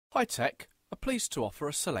Hytek are pleased to offer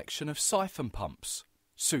a selection of syphon pumps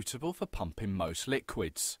suitable for pumping most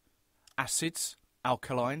liquids: acids,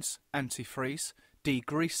 alkalines, antifreeze,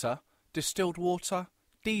 degreaser, distilled water,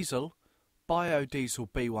 diesel, biodiesel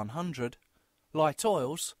B100, light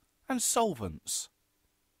oils and solvents.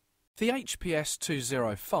 The HPS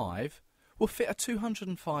 205 will fit a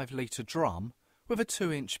 205 litre drum with a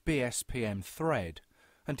 2-inch BSPM thread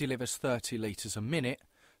and delivers 30 litres a minute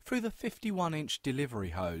through the 51-inch delivery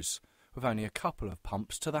hose with only a couple of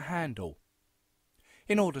pumps to the handle.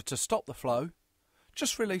 In order to stop the flow,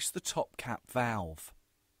 just release the top cap valve.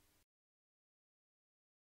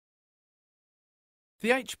 The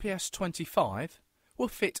HPS 25 will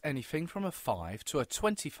fit anything from a 5 to a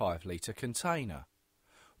 25 litre container,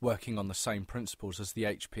 working on the same principles as the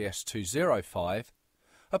HPS 205,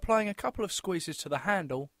 applying a couple of squeezes to the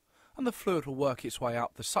handle and the fluid will work its way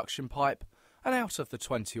up the suction pipe and out of the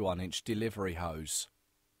 21-inch delivery hose.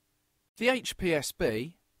 The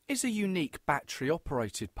HPS-B is a unique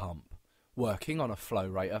battery-operated pump, working on a flow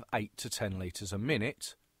rate of 8 to 10 litres a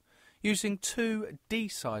minute, using two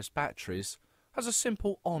D-sized batteries as a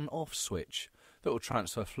simple on-off switch that will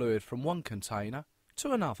transfer fluid from one container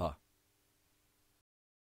to another.